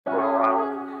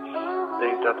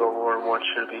that the Lord wants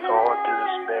you to be going through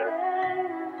this, man.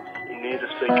 You need to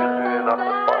stick your hand off the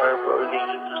fire, bro. You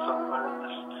need to do something out of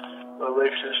this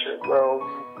relationship, bro.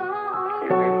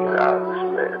 You need to get out of this,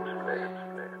 man.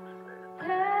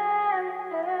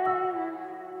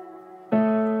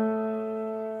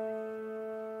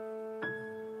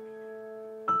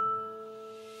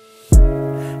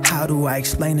 How do I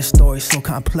explain the story so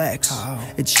complex?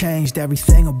 It changed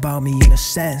everything about me in a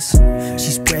sense.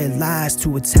 She spread lies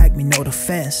to attack me, no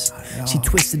defense. She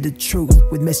twisted the truth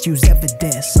with misused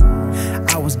evidence.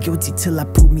 I was guilty till I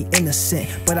proved me innocent,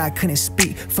 but I couldn't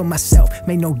speak for myself,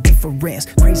 made no difference.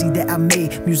 Crazy that I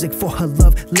made music for her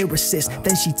love, lyricist.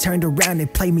 Then she turned around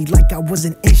and played me like I was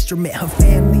an instrument. Her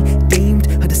family deemed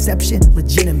her deception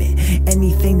legitimate.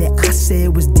 Anything that I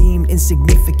said was deemed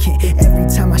insignificant. Every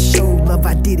time I showed love,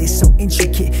 I did it so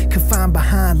intricate. Confined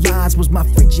behind lies was my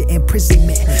frigid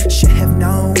imprisonment. Should have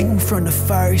known from the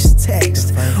first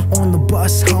text. On the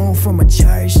bus home from a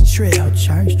church trip.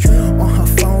 On her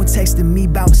phone texting me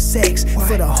about sex.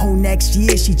 For the whole next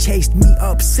year she chased me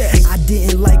obsessed. I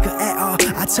didn't like her at all.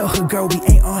 I told her, girl, we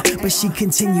ain't on, but she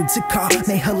continued to call.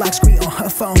 Made her lock screen on her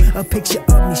phone. A picture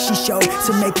of me she showed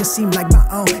to make her seem like my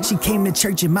own. She came to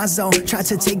church in my zone, tried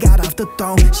to take God off the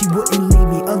throne. She wouldn't leave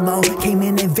me alone. Came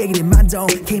in, invaded my dome.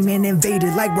 Came in,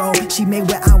 invaded like Rome. She made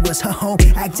where I was her home.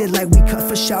 Acted like we cut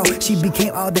for show. She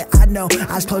became all that I know.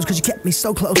 Eyes closed cause she kept me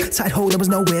so close. Tight hold, there was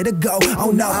nowhere to go.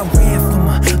 Oh no, I ran from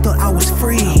her, thought I was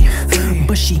free,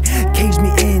 but she caged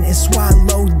me in and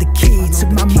swallowed the key.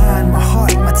 Took my mind, my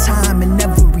heart, my time and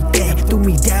everything. Threw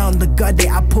me down the gutter,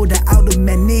 I pulled her out of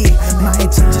my knee. My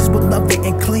intentions were loving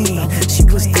and clean. She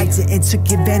was acting and took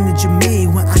advantage of me.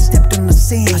 When I stepped on the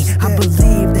scene, I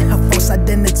believed in her false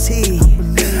identity.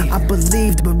 I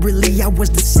believed, but really I was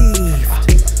deceived.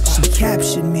 She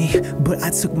captured me, but I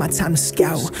took my time to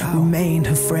scout. Remained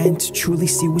her friend to truly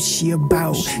see what she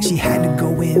about. She had to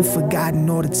go in for God in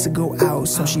order to go out.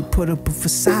 So she put up a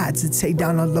facade to take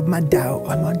down all of my doubt.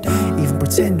 Even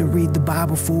pretend to read the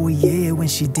Bible for a year when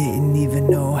she didn't even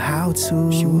know how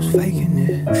to. She was faking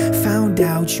it. Found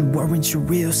out you weren't your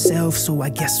real self, so I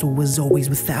guess I was always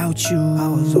without you.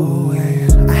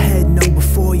 I had known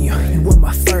before you were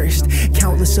my first.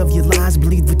 Countless of your lies,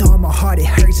 believed with all my heart it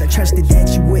hurts. I trusted that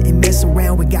you wouldn't mess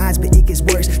around with guys, but it gets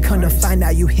worse. Come to find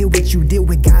out you hear what you did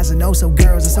with guys and also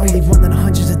girls. It's only one of the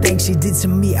hundreds of things she did to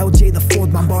me.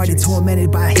 LJ4, bombarded,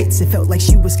 tormented by hits. It felt like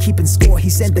she was keeping score. He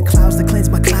sent the clouds to cleanse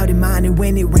my clouded mind, and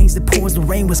when it rains it pours. The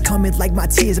rain was coming like my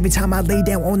tears every time I lay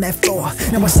down on that floor.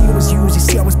 Now I see I was used, you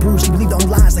see I was bruised. She believed on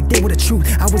lies like they were the truth.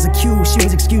 I was accused, she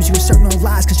was excused. She was certain on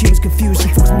lies cause she was confused. She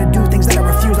forced me to do things that I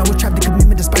refused. I was trapped in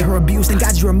commitment despite her abuse. Thank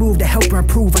God you removed to help her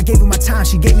improve. I gave her my time,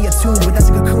 she gave me a tune, but that's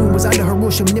a cocoon. Was under her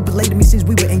rule, she manipulated me since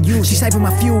we were in use. She siphoned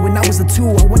my fuel when I was a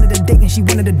tool. I wanted a date and she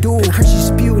wanted a duel. Curse she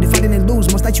spewed, if I didn't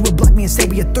lose, most likely she would block me and say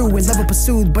we are through. And love her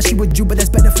pursued, but she withdrew. But that's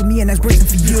better for me and that's greater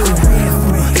for you. I ran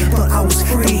free, thought I was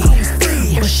free,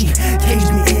 but she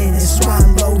caged me in and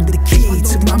swallowed the key.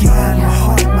 Took my mind, my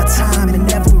heart, my time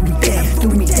and everything.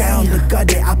 Threw me down the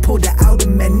gutter, I pulled her out of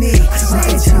my knee. My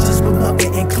intentions were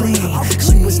loving and clean.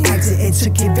 She was acting and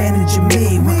took advantage of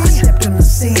me. When I stepped on the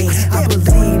scene, I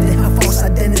believed in her false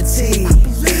identity.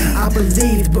 I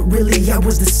believed, but really I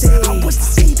was deceived.